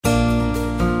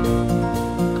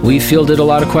We've fielded a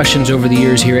lot of questions over the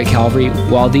years here at Calvary.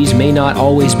 While these may not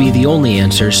always be the only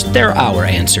answers, they're our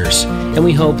answers, and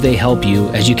we hope they help you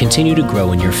as you continue to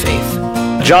grow in your faith.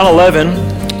 John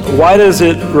 11, why does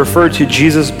it refer to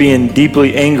Jesus being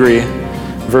deeply angry,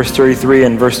 verse 33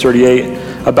 and verse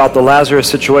 38, about the Lazarus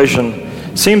situation?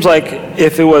 Seems like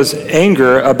if it was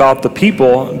anger about the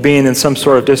people being in some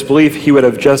sort of disbelief, he would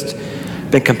have just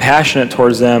been compassionate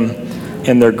towards them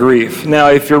in their grief. Now,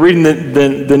 if you're reading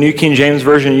the New King James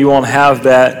Version, you won't have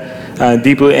that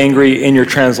deeply angry in your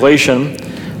translation.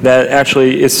 That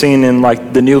actually is seen in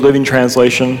like the New Living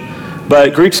Translation.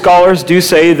 But Greek scholars do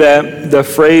say that the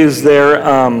phrase there,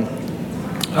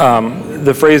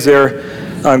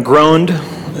 groaned,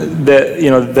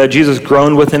 that Jesus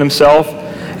groaned within himself,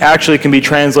 actually can be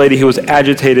translated, he was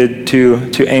agitated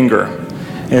to anger.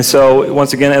 And so,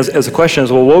 once again, as the question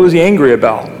is, well, what was he angry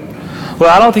about? Well,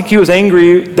 I don't think he was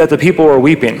angry that the people were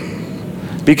weeping.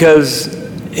 Because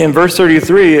in verse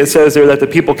 33, it says there that the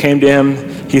people came to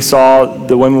him, he saw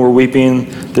the women were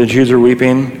weeping, the Jews were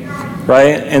weeping,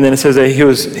 right? And then it says that he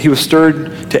was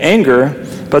stirred to anger,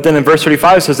 but then in verse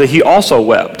 35 it says that he also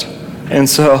wept. And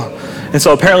so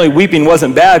apparently weeping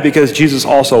wasn't bad because Jesus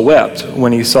also wept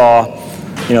when he saw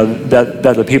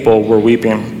that the people were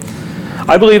weeping.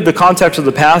 I believe the context of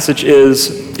the passage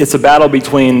is it's a battle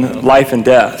between life and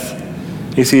death.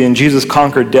 You see, and Jesus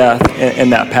conquered death in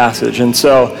that passage. And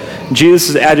so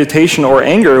Jesus' agitation or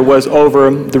anger was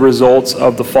over the results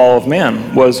of the fall of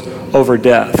man, was over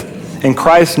death. And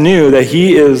Christ knew that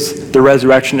he is the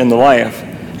resurrection and the life,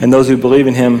 and those who believe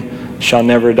in him shall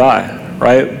never die,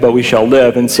 right? But we shall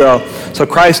live. And so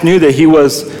Christ knew that he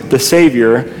was the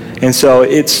Savior, and so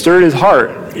it stirred his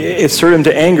heart. It stirred him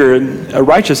to anger, a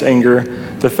righteous anger,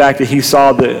 the fact that he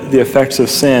saw the effects of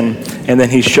sin, and then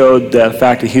he showed the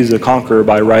fact that he's the conqueror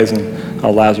by rising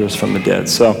Lazarus from the dead.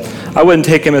 So I wouldn't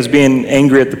take him as being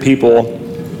angry at the people.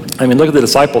 I mean, look at the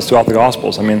disciples throughout the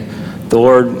Gospels. I mean, the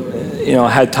Lord,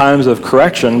 had times of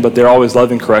correction, but they're always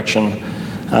loving correction.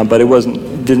 But it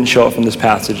didn't show up from this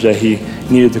passage that he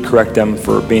needed to correct them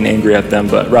for being angry at them,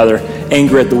 but rather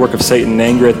angry at the work of Satan,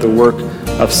 angry at the work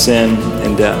of sin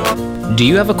and death. Do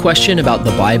you have a question about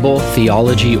the Bible,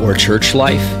 theology, or church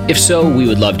life? If so, we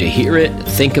would love to hear it,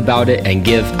 think about it, and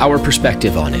give our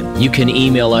perspective on it. You can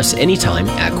email us anytime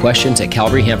at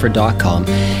questions@calvaryhanford.com,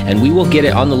 and we will get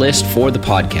it on the list for the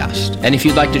podcast. And if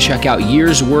you'd like to check out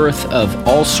years worth of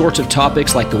all sorts of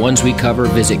topics like the ones we cover,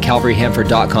 visit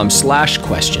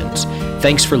calvaryhanford.com/questions.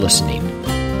 Thanks for listening.